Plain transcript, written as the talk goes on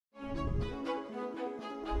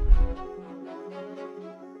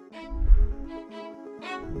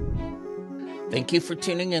Thank you for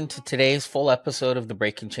tuning in to today's full episode of the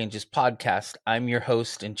Breaking Changes podcast. I'm your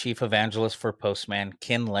host and chief evangelist for Postman,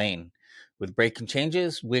 Ken Lane. With Breaking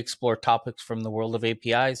Changes, we explore topics from the world of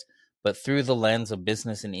APIs, but through the lens of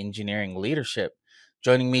business and engineering leadership.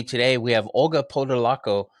 Joining me today, we have Olga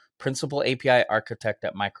Podolyako, Principal API Architect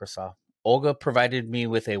at Microsoft. Olga provided me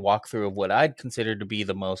with a walkthrough of what I'd consider to be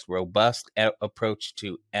the most robust approach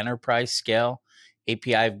to enterprise scale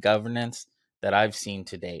API governance that I've seen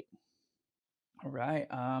to date. All right.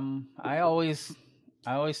 I always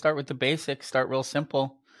start with the basics, start real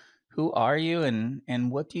simple. Who are you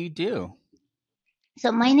and what do you do?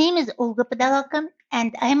 So my name is Olga Podolyako,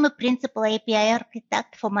 and I'm a principal API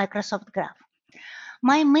architect for Microsoft Graph.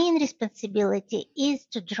 My main responsibility is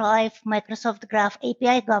to drive Microsoft Graph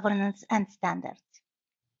API governance and standards.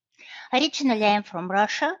 Originally, I'm from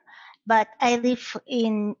Russia, but I live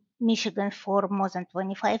in Michigan for more than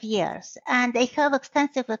 25 years, and I have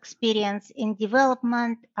extensive experience in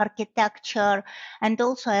development, architecture, and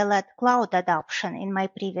also I led cloud adoption in my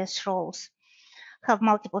previous roles. Have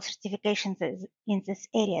multiple certifications in these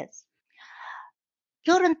areas.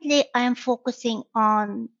 Currently, I am focusing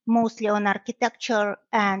mostly on architecture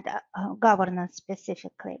and governance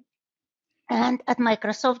specifically. And at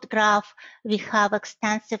Microsoft Graph, we have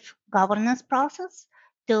extensive governance process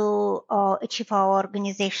to achieve our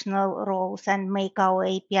organizational roles and make our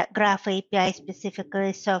Graph API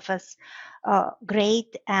specifically surface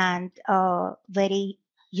great and very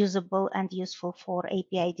usable and useful for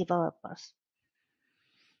API developers.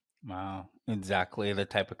 Wow, exactly the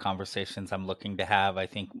type of conversations I'm looking to have. I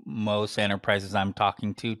think most enterprises I'm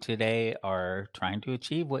talking to today are trying to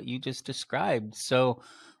achieve what you just described. So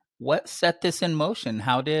what set this in motion?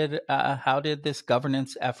 How did this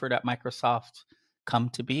governance effort at Microsoft come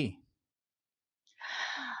to be?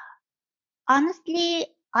 Honestly,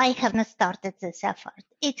 I have not started this effort.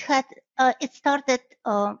 It started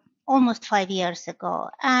almost 5 years ago,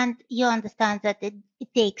 and you understand that it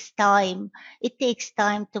takes time. It takes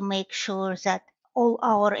time to make sure that all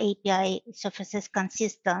our API surface is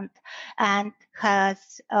consistent and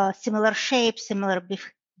has similar shape, similar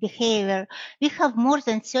behavior. We have more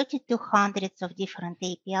than 3,200 of different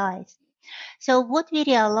APIs. So what we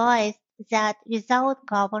realized that without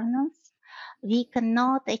governance, we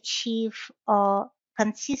cannot achieve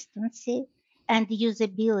consistency and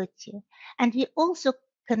usability. And we also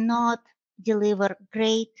cannot deliver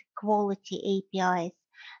great quality APIs.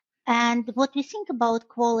 And what we think about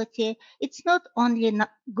quality, it's not only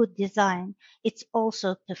good design, it's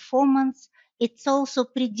also performance, it's also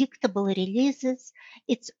predictable releases,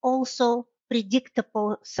 it's also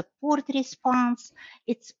predictable support response,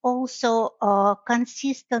 it's also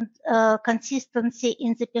consistency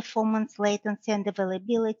in the performance, latency, and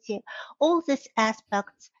availability. All these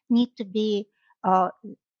aspects need to be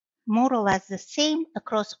more or less the same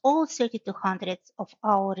across all 3,200 of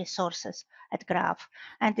our resources at Graph.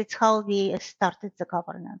 And it's how we started the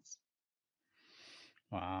governance.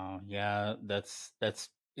 Wow. Yeah, that's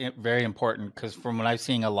very important because from what I've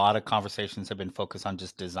seen, a lot of conversations have been focused on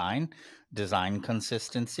just design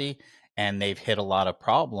consistency, and they've hit a lot of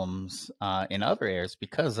problems in other areas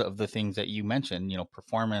because of the things that you mentioned,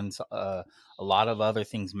 performance, a lot of other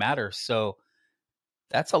things matter. So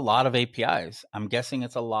that's a lot of APIs. I'm guessing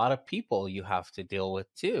it's a lot of people you have to deal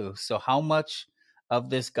with too. So how much of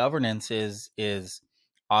this governance is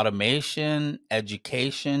automation,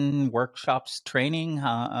 education, workshops, training?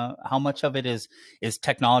 How much of it is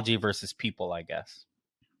technology versus people, I guess?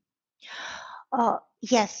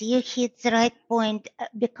 Yes, you hit the right point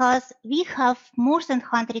because we have more than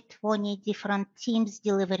 120 different teams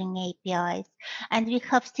delivering APIs, and we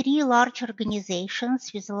have 3 large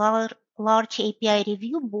organizations with large API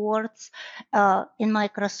review boards in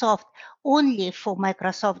Microsoft only for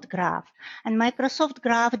Microsoft Graph. And Microsoft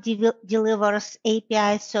Graph delivers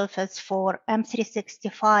API surface for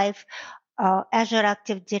M365, Azure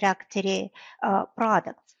Active Directory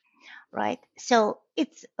products. Right? So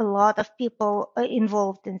it's a lot of people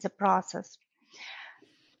involved in the process.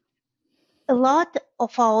 A lot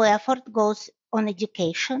of our effort goes on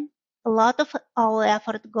education. A lot of our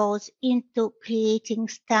effort goes into creating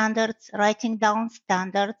standards, writing down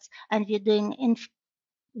standards, and we're doing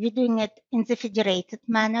it in the federated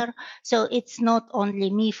manner. So it's not only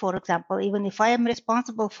me, for example, even if I am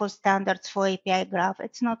responsible for standards for API Graph,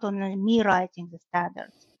 it's not only me writing the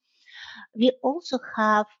standards. We also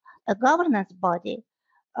have a governance body.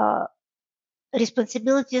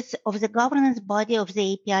 Responsibilities of the governance body of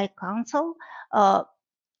the API Council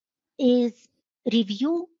is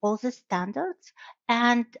review all the standards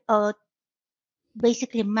and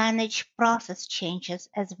basically manage process changes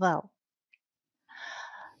as well.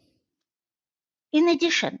 In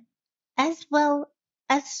addition, as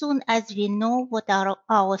soon as we know what are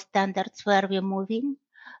our standards where we're moving,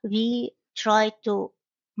 we try to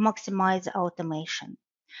maximize automation.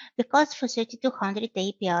 Because for 3200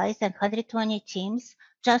 APIs and 120 teams,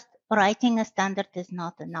 just writing a standard is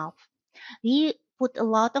not enough. We put a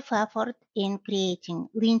lot of effort in creating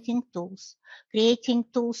linting tools, creating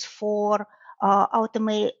tools for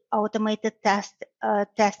automated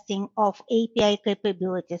testing of API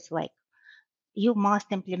capabilities, like you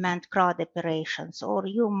must implement CRUD operations, or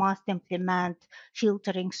you must implement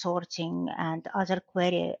filtering, sorting, and other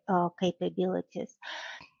query capabilities.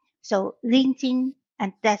 So linting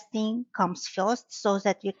and testing comes first so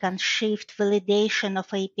that we can shift validation of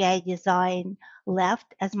API design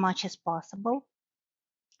left as much as possible.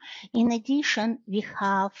 In addition, we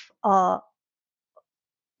have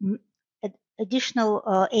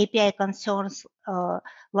additional API concerns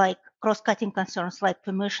like cross-cutting concerns like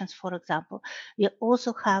permissions, for example. We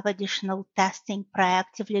also have additional testing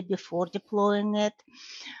proactively before deploying it.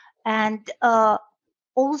 And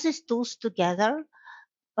all these tools together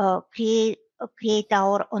create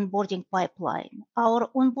our onboarding pipeline. Our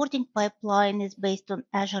onboarding pipeline is based on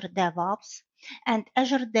Azure DevOps, and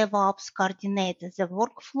Azure DevOps coordinates the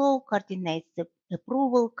workflow, coordinates the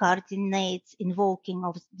approval, coordinates invoking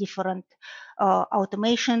of different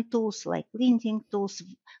automation tools like linting tools,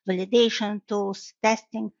 validation tools,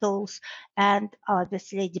 testing tools, and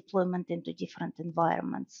obviously deployment into different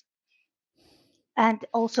environments. And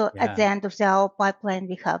also at the end of our pipeline,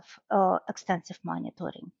 we have extensive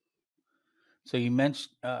monitoring. So you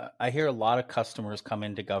mentioned, I hear a lot of customers come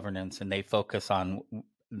into governance and they focus on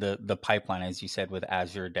the pipeline, as you said, with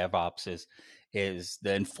Azure DevOps is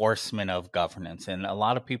the enforcement of governance, and a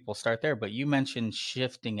lot of people start there. But you mentioned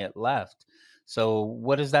shifting it left. So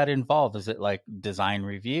what does that involve? Is it like design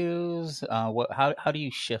reviews? How do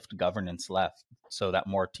you shift governance left so that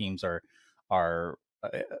more teams are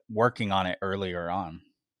working on it earlier on?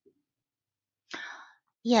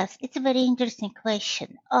 Yes, it's a very interesting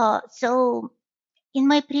question. So in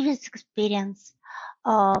my previous experience,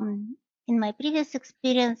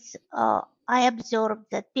 I observed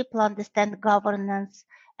that people understand governance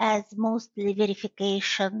as mostly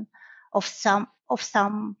verification of some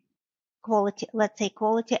quality, let's say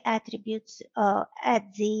quality attributes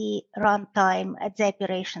at the runtime, at the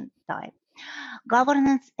operation time.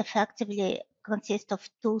 Governance effectively consists of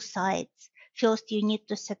two sides. First, you need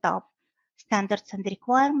to set up standards and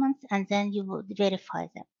requirements, and then you would verify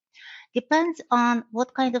them. Depends on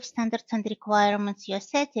what kind of standards and requirements you're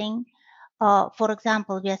setting. For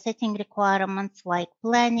example, we are setting requirements like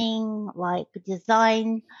planning, like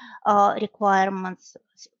design requirements,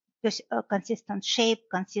 consistent shape,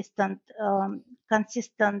 consistent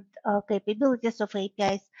capabilities of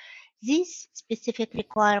APIs. These specific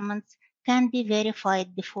requirements can be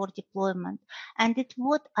verified before deployment. And it's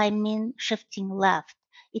what I mean shifting left.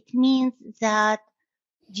 It means that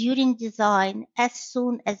during design, as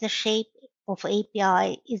soon as the shape of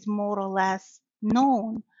API is more or less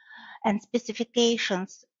known and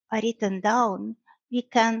specifications are written down, we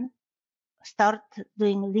can start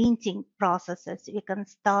doing linting processes. We can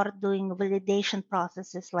start doing validation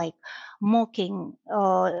processes like mocking,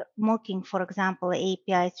 for example,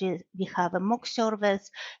 APIs. We have a mock service.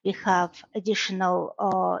 We have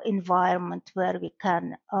additional environment where we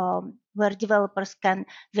can, where developers can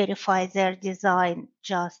verify their design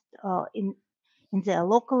just in their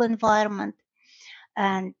local environment.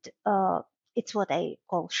 And it's what I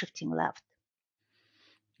call shifting left.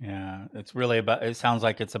 Yeah, it's really about, it sounds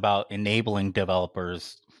like it's about enabling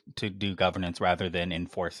developers to do governance rather than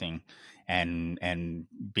enforcing, and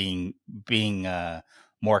being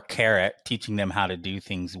more carrot, teaching them how to do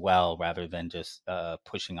things well rather than just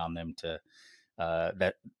pushing on them to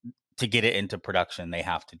that to get it into production. They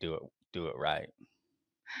have to do it right.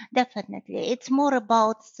 Definitely. It's more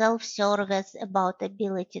about self-service, about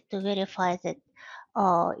ability to verify that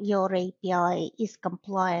your API is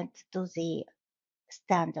compliant to the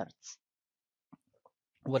standards.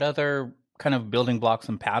 What other kind of building blocks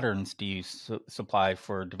and patterns do you supply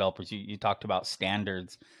for developers? You talked about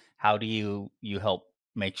standards. How do you help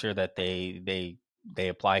make sure that they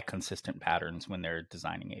apply consistent patterns when they're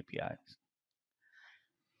designing APIs?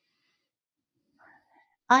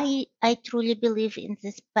 I truly believe in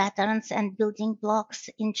these patterns and building blocks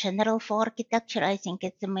in general for architecture. I think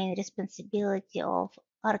it's the main responsibility of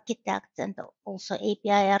architects and also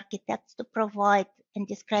API architects to provide and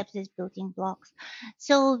describe these building blocks.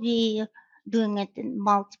 So we doing it in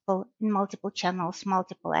multiple channels,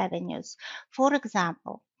 multiple avenues. For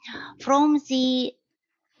example, From the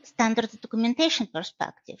standard documentation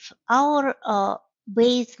perspective, our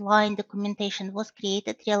baseline documentation was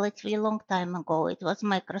created relatively long time ago. It was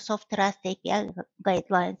Microsoft REST API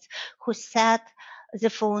guidelines who set the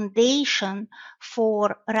foundation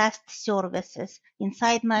for REST services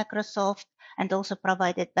inside Microsoft and also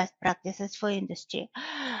provided best practices for industry.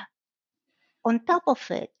 On top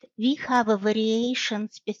of it, we have a variation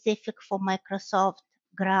specific for Microsoft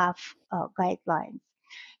Graph guidelines.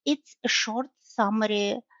 It's a short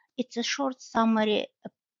summary. It's a short summary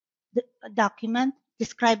document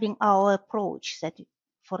describing our approach. That,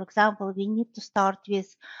 for example, we need to start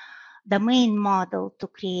with the main model to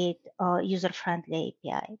create a user-friendly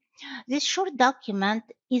API. This short document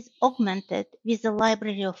is augmented with a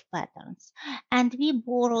library of patterns, and we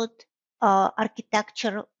borrowed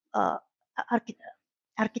architecture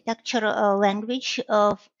language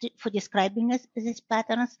for describing these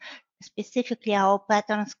patterns. Specifically, our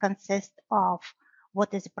patterns consist of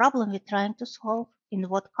what is the problem we're trying to solve, in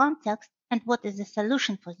what context, and what is the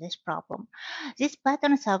solution for this problem. These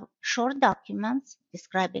patterns are short documents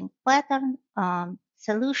describing pattern,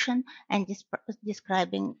 solution, and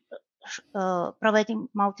describing, providing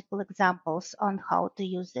multiple examples on how to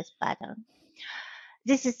use this pattern.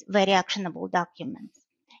 This is very actionable documents.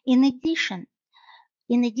 In addition,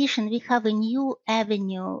 we have a new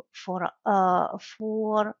avenue for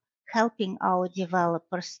helping our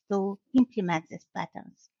developers to implement these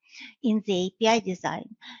patterns. In the API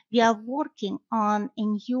design, we are working on a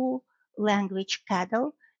new language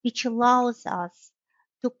CADL, which allows us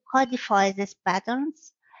to codify these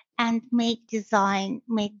patterns and make design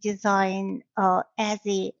as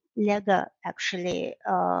a Lego, actually,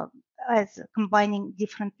 as combining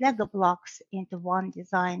different Lego blocks into one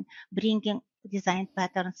design, bringing design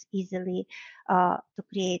patterns easily to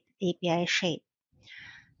create API shape.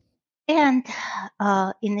 And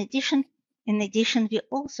in addition, we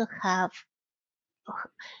also have,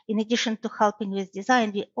 in addition to helping with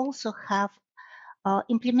design, we also have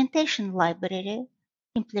implementation library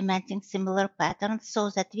implementing similar patterns so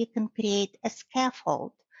that we can create a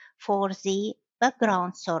scaffold for the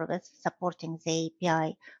background service supporting the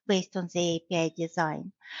API based on the API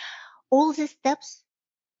design. All these steps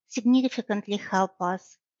significantly help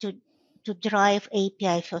us to drive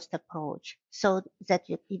API first approach so that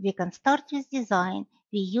we can start with design,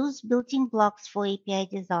 we use building blocks for API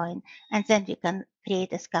design, and then we can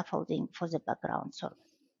create a scaffolding for the background service.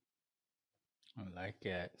 I like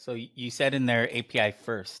it. So you said in there API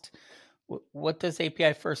first. What does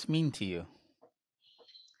API first mean to you?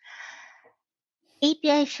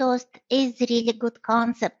 API first is a really good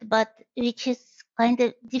concept, but which is kind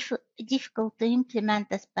of difficult to implement,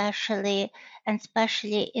 especially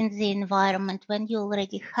in the environment when you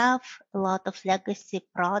already have a lot of legacy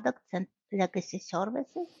products and legacy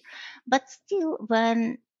services. But still,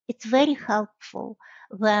 when it's very helpful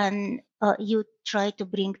when you try to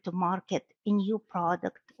bring to market a new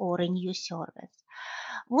product or a new service.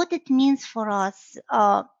 What it means for us,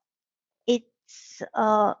 it's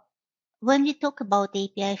when we talk about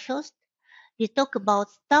API first, we talk about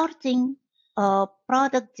starting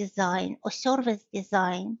product design or service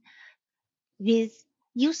design with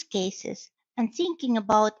use cases and thinking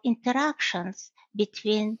about interactions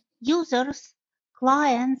between users,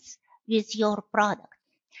 clients with your product.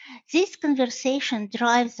 This conversation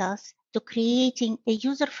drives us to creating a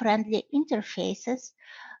user-friendly interfaces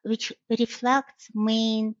which reflects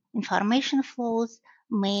main information flows,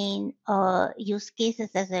 main use cases,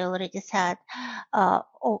 as I already said,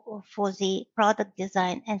 for the product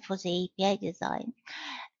design and for the API design.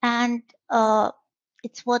 And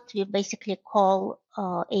it's what we basically call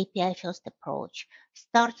API first approach,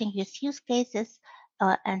 starting with use cases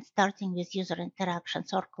and starting with user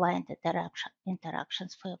interactions or client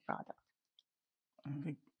interactions for your product.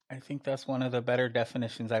 I think that's one of the better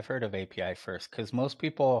definitions I've heard of API first, because most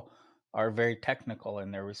people are very technical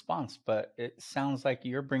in their response, but it sounds like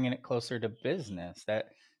you're bringing it closer to business, that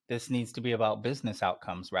this needs to be about business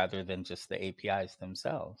outcomes rather than just the APIs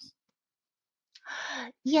themselves.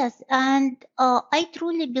 Yes, and I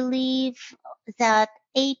truly believe that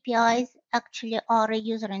APIs actually are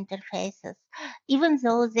user interfaces, even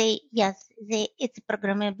though it's a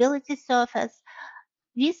programmability surface.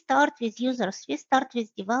 We start with users, we start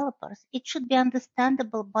with developers. It should be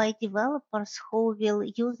understandable by developers who will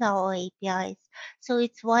use our APIs. So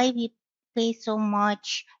it's why we pay so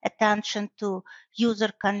much attention to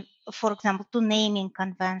for example, to naming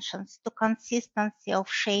conventions, to consistency of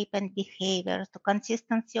shape and behavior, to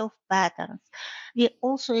consistency of patterns. We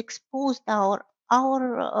also exposed our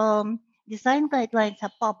design guidelines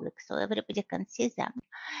are public, so everybody can see them.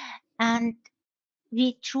 And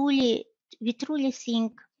we truly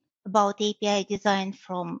think about API design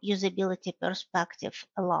from usability perspective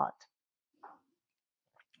a lot.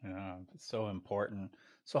 Yeah, it's so important.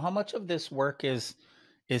 So how much of this work is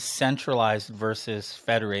centralized versus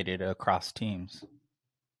federated across teams?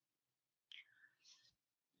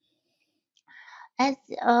 As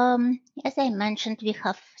I mentioned, we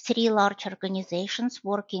have 3 large organizations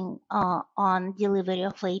working on delivery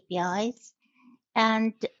of APIs,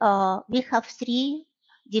 and we have 3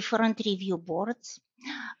 different review boards.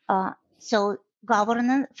 So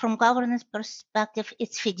from governance perspective,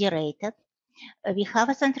 it's federated. We have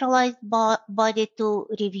a centralized body to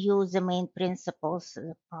review the main principles,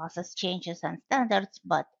 process changes and standards,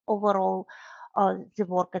 but overall, the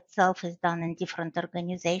work itself is done in different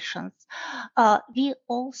organizations. We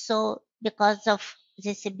also, because of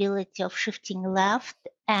this ability of shifting left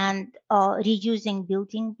and reusing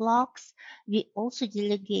building blocks, we also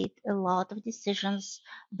delegate a lot of decisions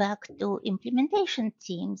back to implementation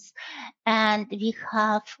teams. And we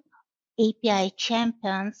have API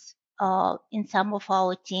champions in some of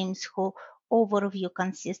our teams who overview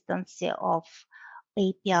consistency of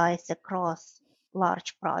APIs across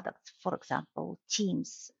large products, for example,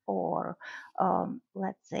 Teams or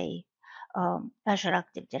let's say Azure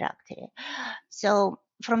Active Directory. So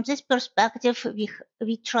from this perspective,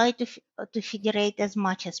 we try to federate as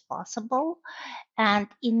much as possible and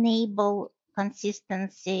enable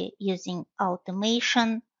consistency using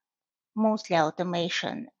automation, mostly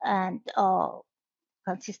automation, and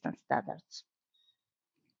consistent standards.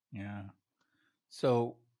 Yeah.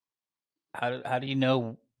 So how do you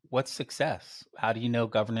know what's success? How do you know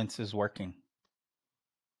governance is working?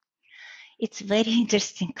 It's a very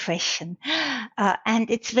interesting question, and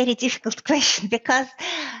it's very difficult question because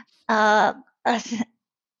as,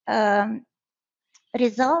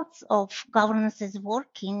 results of governance is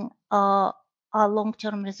working are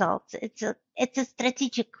long-term results. It's a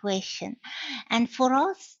strategic question, and for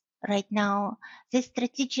us right now, this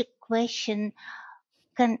strategic question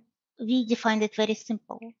we define it very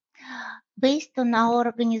simple. Based on our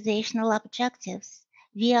organizational objectives,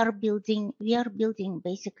 we are building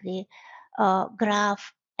basically a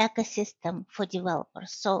graph ecosystem for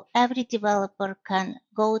developers. So every developer can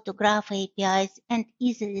go to Graph APIs and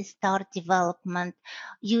easily start development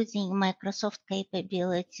using Microsoft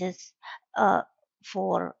capabilities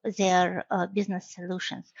for their business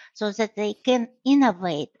solutions, so that they can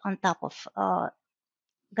innovate on top of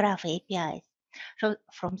Graph APIs. So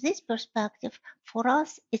from this perspective, for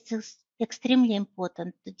us, it's extremely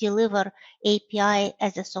important to deliver API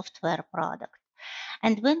as a software product.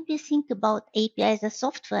 And when we think about API as a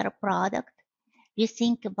software product, we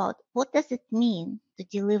think about what does it mean to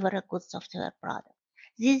deliver a good software product.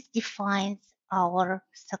 This defines our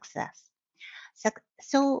success.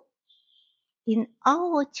 So in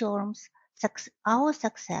our terms, our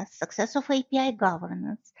success of API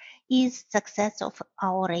governance is success of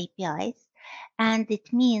our APIs, and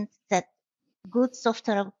it means that good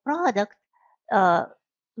software product,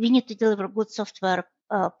 we need to deliver good software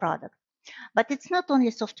product. But it's not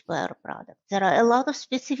only software product. There are a lot of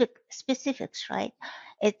specifics, right?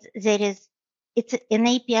 It's an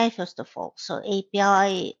API first of all. So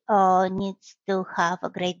API needs to have a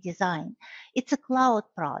great design. It's a cloud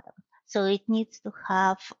product, so it needs to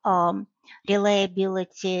have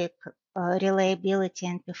reliability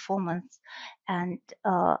and performance and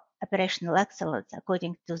operational excellence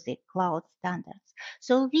according to the cloud standards.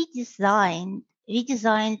 So we designed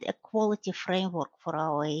a quality framework for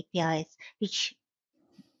our APIs, which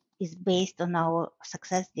is based on our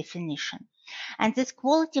success definition. And this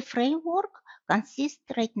quality framework consists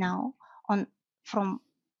right now from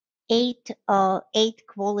eight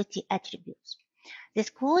quality attributes. These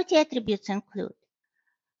quality attributes include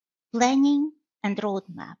planning and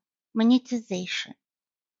roadmap, monetization,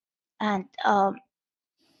 and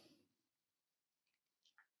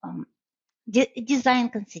design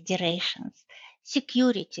considerations,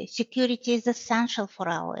 security. Security is essential for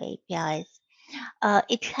our APIs.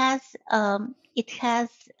 It has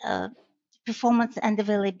performance and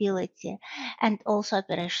availability, and also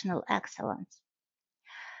operational excellence.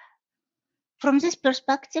 From this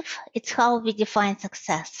perspective, it's how we define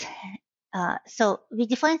success. So we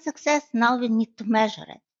define success, now we need to measure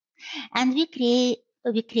it. And we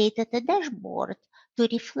created a dashboard to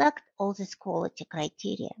reflect all these quality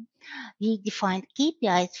criteria. We defined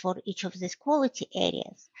KPIs for each of these quality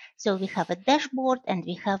areas. So we have a dashboard and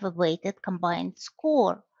we have a weighted combined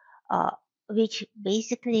score, which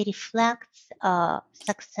basically reflects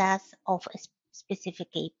success of a specific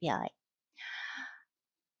API.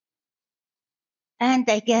 And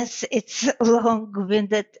I guess it's a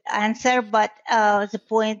long-winded answer, but the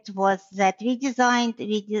point was that we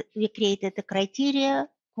created a criteria,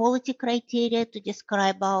 quality criteria to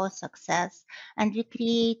describe our success, and we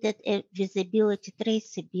created a visibility,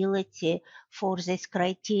 traceability for these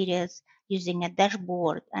criteria using a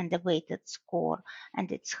dashboard and a weighted score,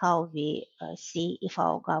 and it's how we see if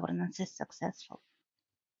our governance is successful.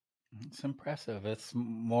 It's impressive. It's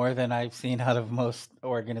more than I've seen out of most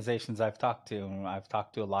organizations I've talked to. I've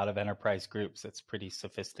talked to a lot of enterprise groups. It's pretty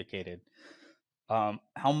sophisticated.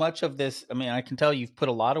 How much of this, I mean, I can tell you've put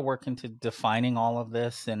a lot of work into defining all of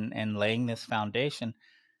this and laying this foundation.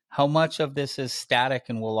 How much of this is static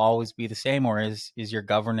and will always be the same, or is your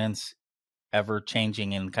governance ever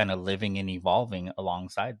changing and kind of living and evolving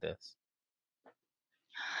alongside this?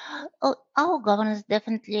 Oh, our governance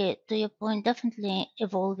definitely, to your point, definitely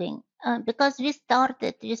evolving because we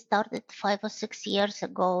started 5 or 6 years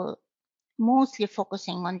ago, mostly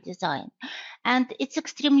focusing on design, and it's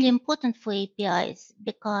extremely important for APIs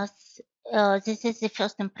because this is the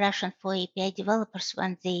first impression for API developers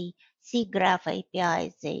when they see Graph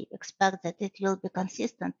APIs. They expect that it will be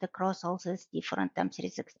consistent across all these different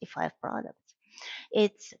M365 products.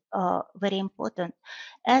 It's very important.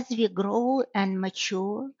 As we grow and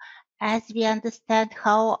mature, as we understand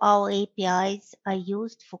how our APIs are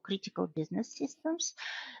used for critical business systems,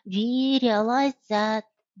 we realize that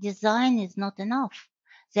design is not enough,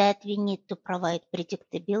 that we need to provide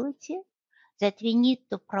predictability, that we need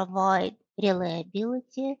to provide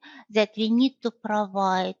reliability, that we need to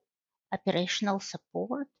provide operational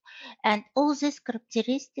support. And all these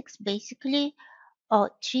characteristics basically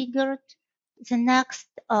triggered the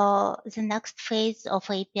next phase of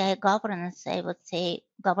API governance. I would say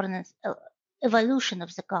governance evolution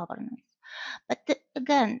of the governance. But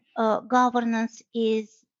again, governance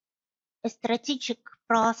is a strategic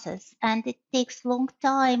process, and it takes long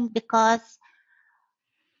time because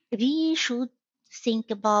we should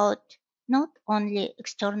think about not only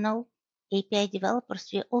external API developers,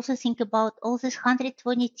 we also think about all these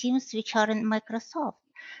 120 teams which are in Microsoft.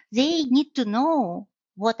 They need to know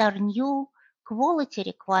what are new quality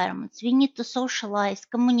requirements. We need to socialize,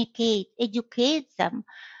 communicate, educate them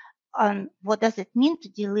on what does it mean to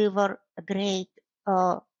deliver a great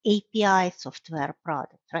API software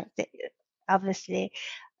product, right? Obviously,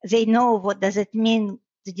 they know what does it mean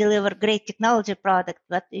to deliver great technology product,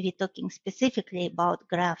 but we're talking specifically about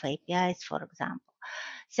Graph APIs, for example.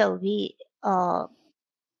 So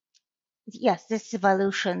yes, this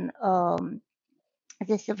evolution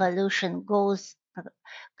goes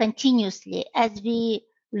continuously as we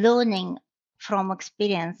learning from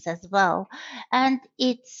experience as well, and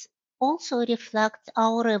it's also reflects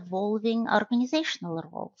our evolving organizational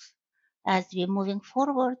roles. As we're moving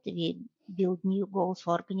forward, we build new goals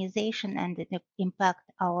for organization, and it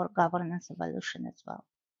impact our governance evolution as well.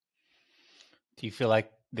 Do you feel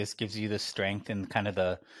like this gives you the strength and kind of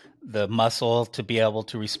the muscle to be able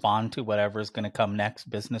to respond to whatever is going to come next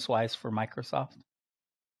business wise for Microsoft?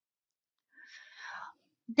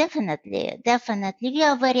 Definitely. We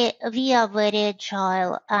are very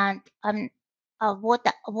agile, and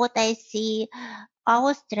what I see,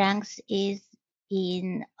 our strength is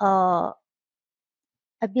in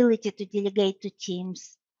ability to delegate to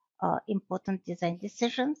teams important design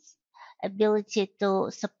decisions, ability to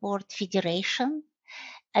support federation,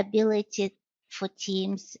 ability for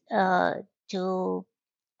teams to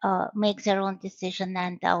make their own decision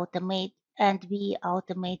and automate, and we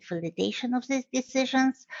automate validation of these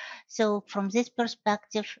decisions. So from this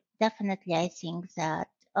perspective, definitely I think that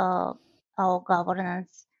our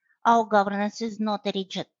governance is not a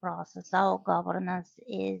rigid process. Our governance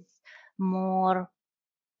is more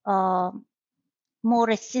more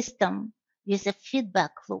a system with a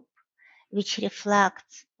feedback loop which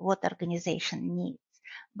reflects what organization needs.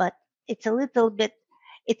 But it's a little bit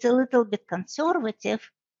conservative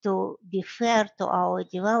to be fair to our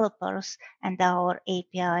developers and our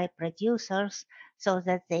API producers so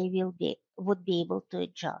that they would be able to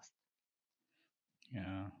adjust.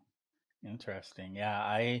 Yeah, interesting. Yeah,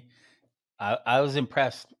 I was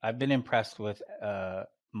impressed. I've been impressed with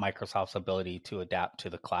Microsoft's ability to adapt to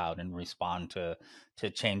the cloud and respond to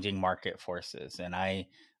changing market forces. And I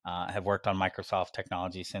have worked on Microsoft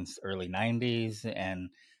technology since early '90s, and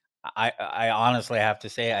I honestly have to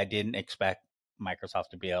say I didn't expect Microsoft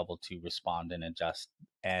to be able to respond and adjust.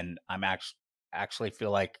 And I'm actually feel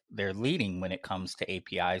like they're leading when it comes to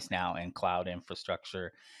APIs now and cloud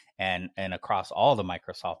infrastructure and across all the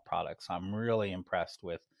Microsoft products. I'm really impressed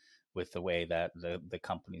with the way that the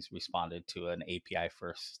companies responded to an API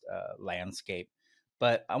first landscape.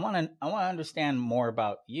 But I want to understand more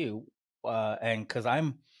about you. and because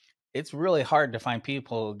it's really hard to find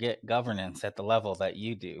people who get governance at the level that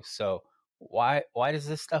you do. So why does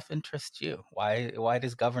this stuff interest you? Why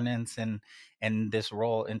does governance and this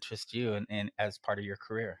role interest you and as part of your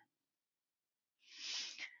career?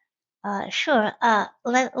 Sure.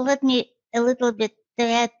 Let me a little bit to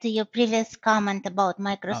add to your previous comment about Oh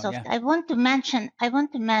Microsoft. yeah. I want to mention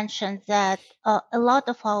that a lot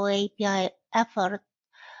of our API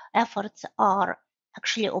efforts are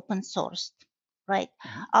actually open sourced, right?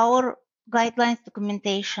 Mhm. Our guidelines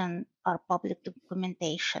documentation are public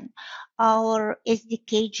documentation. Our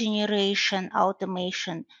SDK generation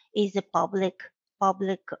automation is a public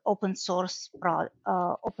open source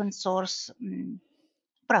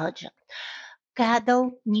project.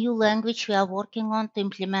 CADL, new language we are working on to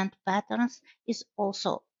implement patterns, is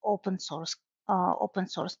also open source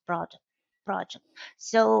project.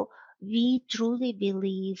 So we truly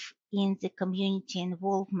believe in the community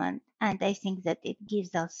involvement, and I think that it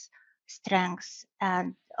gives us strengths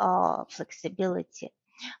and flexibility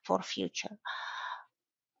for future.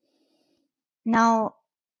 Now,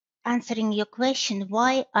 answering your question,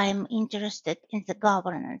 why I'm interested in the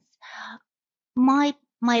governance.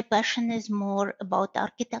 My passion is more about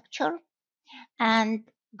architecture, and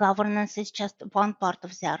governance is just one part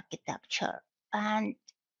of the architecture. And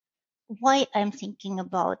why I'm thinking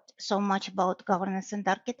about so much about governance and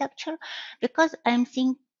architecture? Because I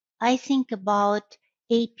think about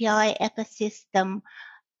API ecosystem,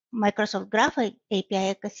 Microsoft Graph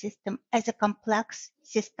API ecosystem as a complex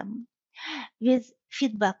system with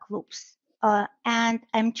feedback loops. And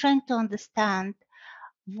I'm trying to understand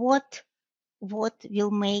what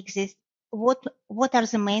will make this, what are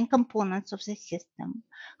the main components of the system,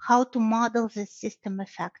 how to model the system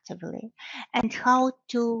effectively, and how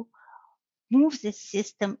to move the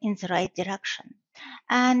system in the right direction.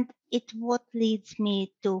 And it what leads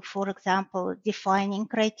me to, for example, defining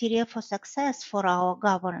criteria for success for our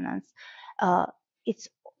governance. It's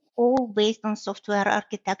all based on software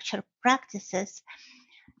architecture practices,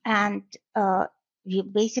 and we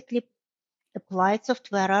basically applied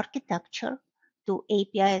software architecture to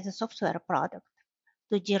API as a software product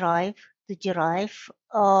to derive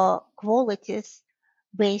qualities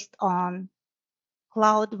based on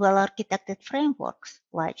cloud well-architected frameworks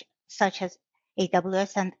such as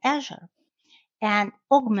AWS and Azure, and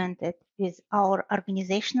augmented with our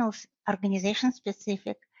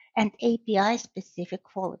organization-specific and API-specific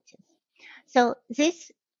qualities. So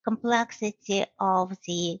this complexity of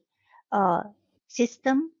the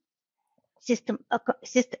system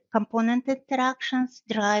component interactions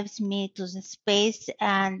drives me to the space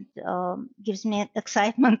and gives me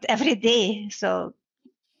excitement every day. So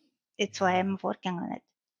it's why I'm working on it.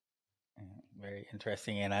 Very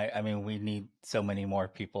interesting, and I mean, we need so many more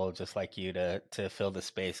people just like you to fill the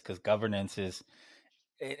space because governance is,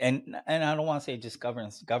 and I don't want to say just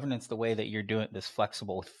governance the way that you're doing this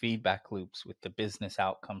flexible with feedback loops with the business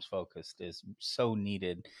outcomes focused is so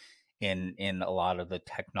needed in a lot of the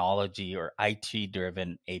technology or IT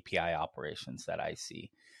driven API operations that I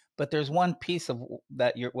see. But there's one piece of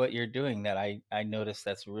that what you're doing that I noticed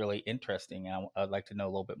that's really interesting, and I'd like to know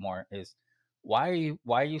a little bit more is why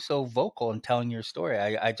are you so vocal in telling your story?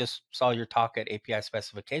 I just saw your talk at API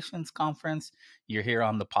Specifications Conference. You're here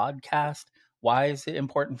on the podcast. Why is it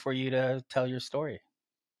important for you to tell your story?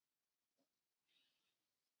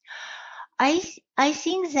 I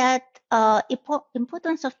think that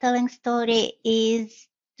importance of telling story is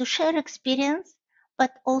to share experience,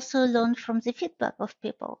 but also learn from the feedback of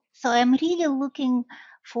people. So I'm really looking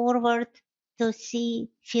forward to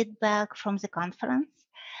see feedback from the conference.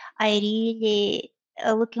 I really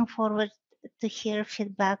looking forward to hear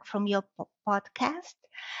feedback from your podcast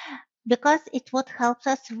because it what helps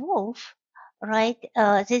us evolve, right?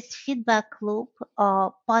 This feedback loop,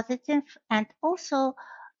 positive and also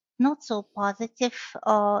not so positive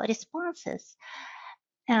responses.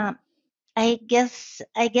 Um, I guess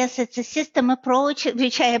it's a system approach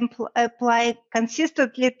which I apply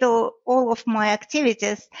consistently to all of my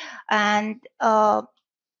activities, and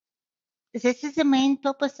this is the main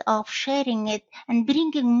purpose of sharing it and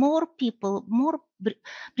bringing more people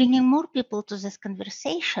to this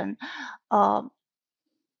conversation.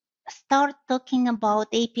 Start talking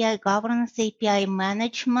about API governance, API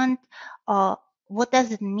management. What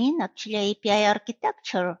does it mean actually API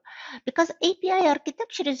architecture? Because API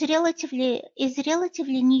architecture is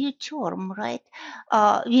relatively new term, right?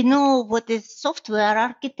 We know what is software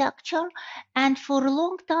architecture, and for a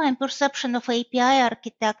long time, perception of API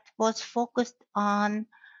architect was focused on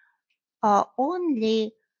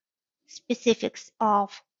only specifics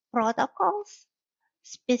of protocols,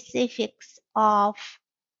 specifics of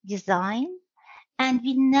design, and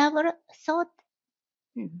we never thought,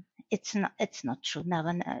 it's not true,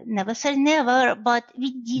 never say never, but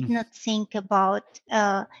we did not think about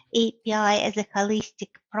API as a holistic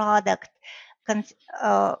product, as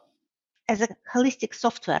a holistic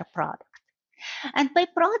software product. And by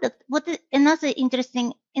product, another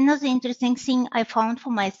interesting thing I found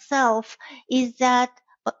for myself is that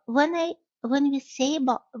when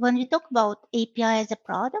we talk about API as a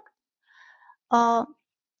product,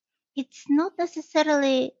 it's not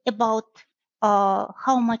necessarily about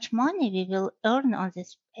how much money we will earn on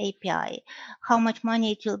this API, how much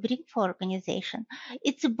money it will bring for organization.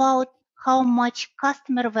 It's about how much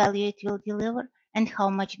customer value it will deliver and how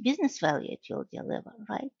much business value it will deliver,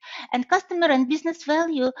 right? And customer and business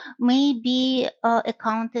value may be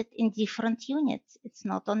accounted in different units. It's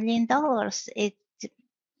not only in dollars. It's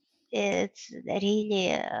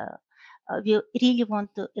really we really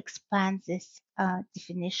want to expand this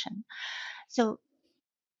definition. So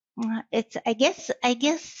it's I guess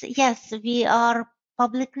yes, we are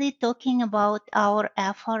publicly talking about our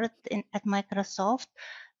effort at Microsoft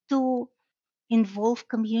to involve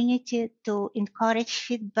community, to encourage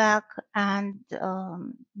feedback, and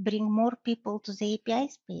bring more people to the API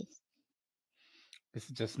space. This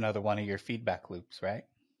is just another one of your feedback loops, right?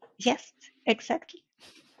 Yes, exactly.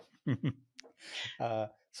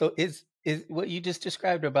 So is what you just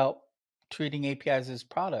described about treating APIs as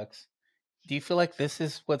products, do you feel like this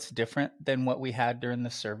is what's different than what we had during the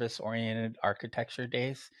service-oriented architecture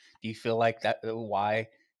days? Do you feel like that why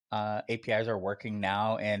APIs are working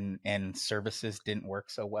now and services didn't work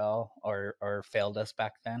so well or failed us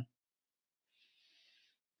back then?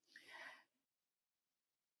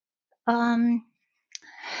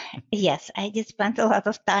 Yes, I did spend a lot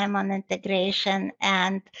of time on integration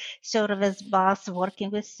and service bus,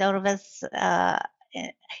 working with service,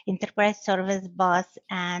 enterprise service bus,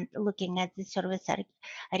 and looking at the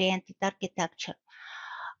service-oriented architecture.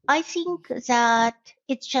 I think that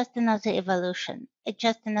it's just another evolution. It's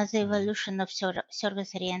just another evolution of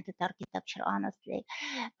service-oriented architecture, honestly.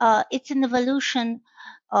 It's an evolution,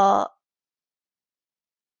 and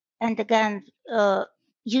again,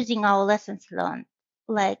 using our lessons learned.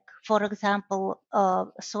 Like, for example,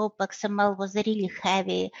 SOAP XML was really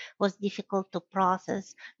heavy, was difficult to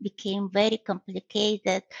process, became very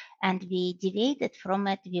complicated, and we deviated from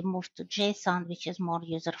it. We moved to JSON, which is more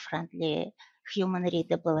user-friendly,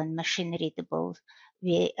 human-readable, and machine-readable.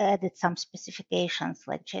 We added some specifications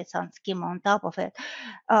like JSON schema on top of it.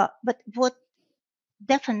 But what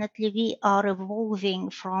definitely we are evolving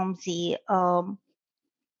from the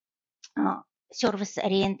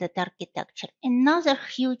service-oriented architecture. Another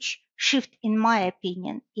huge shift, in my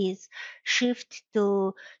opinion, is shift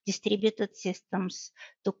to distributed systems,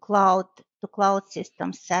 to cloud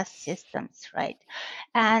systems, SaaS systems, right?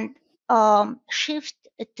 And shift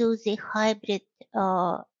to the hybrid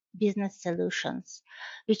business solutions,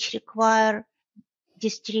 which require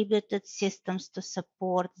distributed systems to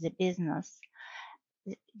support the business.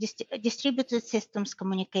 Distributed systems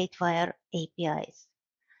communicate via APIs.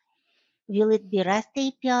 Will it be REST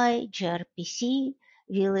API, gRPC?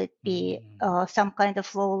 Will it be some kind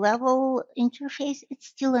of low-level interface? It's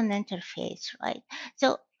still an interface, right?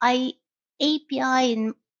 So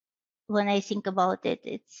API, when I think about it,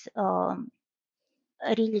 it's a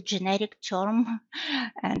really generic term,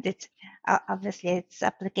 and it's obviously it's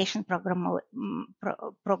application programming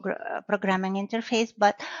interface.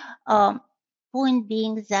 But point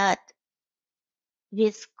being that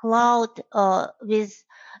with cloud, with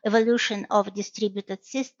evolution of distributed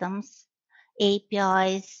systems,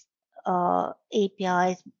 APIs are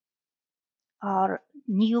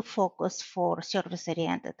new focus for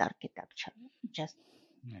service-oriented architecture. Just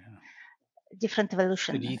different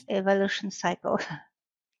evolution cycle.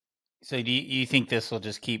 So do you think this will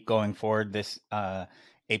just keep going forward? This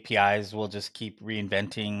APIs will just keep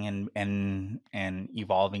reinventing and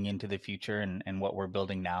evolving into the future, and what we're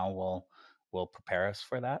building now will prepare us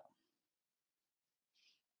for that?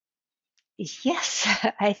 Yes,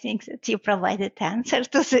 I think that you provided answer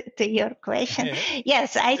to your question.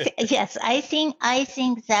 Yes, I think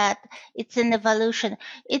that it's an evolution.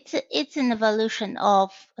 It's an evolution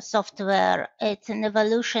of software. It's an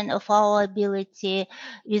evolution of our ability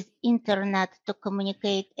with internet to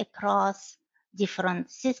communicate across different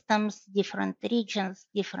systems, different regions,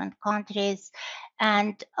 different countries,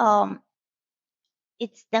 and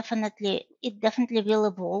it definitely will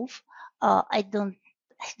evolve.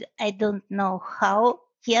 I don't know how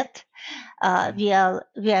yet. We are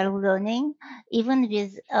learning. Even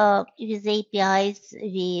with APIs,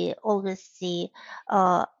 we always see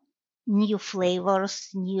new flavors,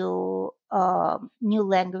 new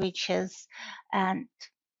languages, and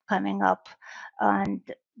coming up and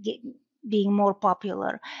being more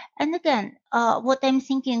popular. And again, what I'm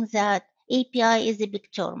thinking that API is a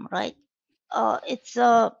big term, right? It's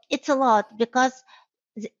a lot because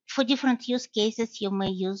for different use cases, you may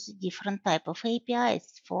use different type of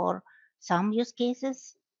APIs. For some use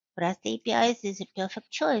cases, REST APIs is a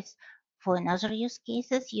perfect choice. For another use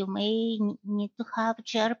cases, you may need to have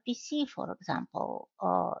gRPC, for example,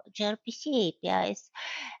 gRPC APIs,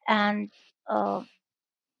 and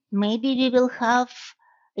maybe we will have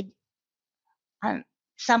a,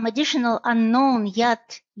 some additional unknown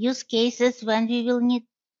yet use cases when we will need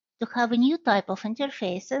to have a new type of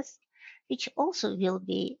interfaces, which also will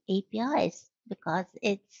be APIs because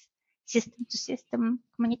it's system to system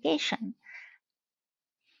communication.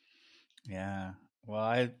 Yeah.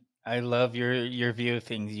 Well, I love your view of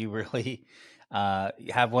things. You really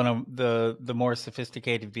have one of the more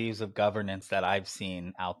sophisticated views of governance that I've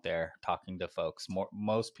seen out there talking to folks.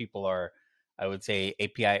 Most people are, I would say,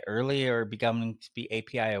 API early or becoming to be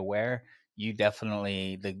API aware. You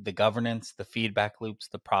definitely the governance, the feedback loops,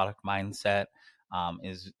 the product mindset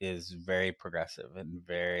is very progressive and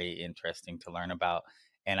very interesting to learn about.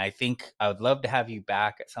 And I think I would love to have you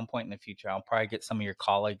back at some point in the future. I'll probably get some of your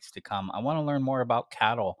colleagues to come. I want to learn more about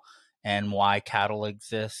cattle and why cattle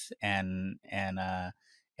exists and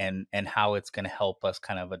how it's going to help us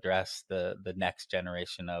kind of address the next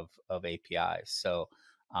generation of APIs. So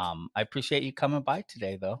I appreciate you coming by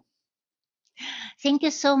today, though. Thank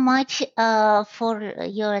you so much for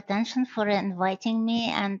your attention, for inviting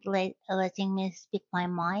me and letting me speak my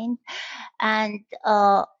mind. And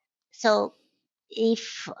so,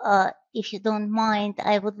 if you don't mind,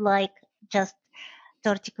 I would like just to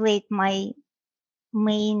articulate my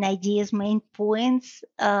main ideas, main points.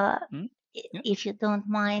 Yeah. If you don't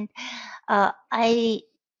mind,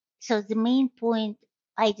 so the main point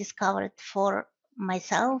I discovered for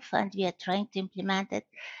myself, and we are trying to implement it,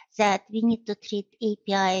 that we need to treat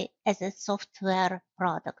API as a software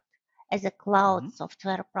product, as a cloud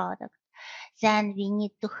software product. Then we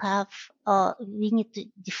need to have, we need to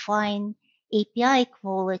define API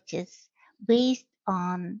qualities based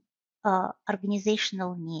on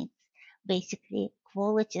organizational needs. Basically,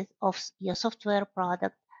 qualities of your software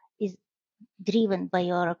product is driven by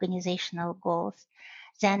your organizational goals.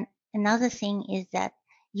 Then another thing is that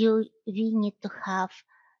we need to have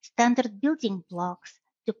standard building blocks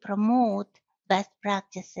to promote best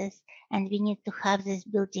practices, and we need to have these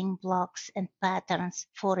building blocks and patterns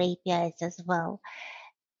for APIs as well,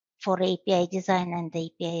 for API design and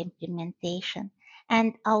API implementation.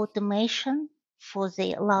 And automation for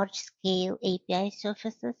the large scale API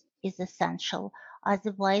surfaces is essential.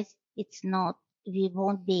 Otherwise, we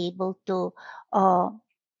won't be able to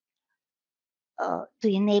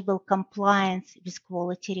enable compliance with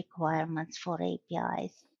quality requirements for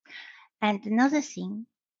APIs. And another thing,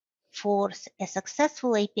 for a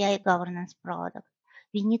successful API governance product,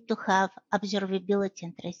 we need to have observability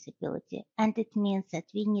and traceability. And it means that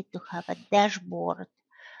we need to have a dashboard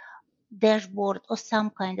or some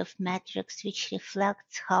kind of metrics which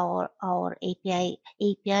reflects how our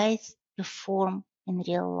APIs perform in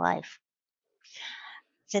real life.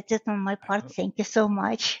 That's it on my part. Thank you so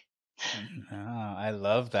much. No, I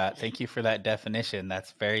love that. Thank you for that definition.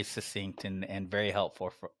 That's very succinct and very helpful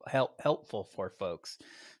for folks.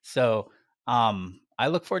 So, I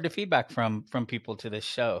look forward to feedback from people to this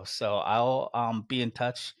show. So I'll be in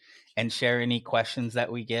touch and share any questions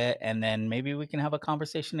that we get, and then maybe we can have a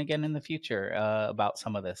conversation again in the future about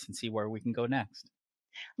some of this and see where we can go next.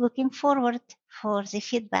 Looking forward for the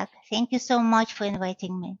feedback. Thank you so much for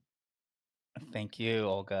inviting me. Thank you,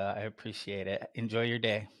 Olga. I appreciate it. Enjoy your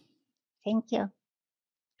day. Thank you.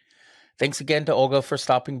 Thanks again to Olga for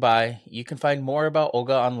stopping by. You can find more about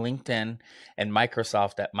Olga on LinkedIn and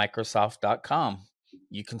Microsoft at Microsoft.com.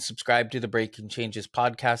 You can subscribe to the Breaking Changes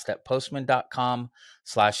podcast at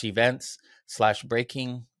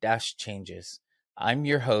postman.com/events/breaking-changes. I'm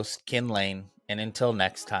your host, Kin Lane, and until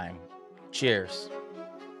next time, cheers.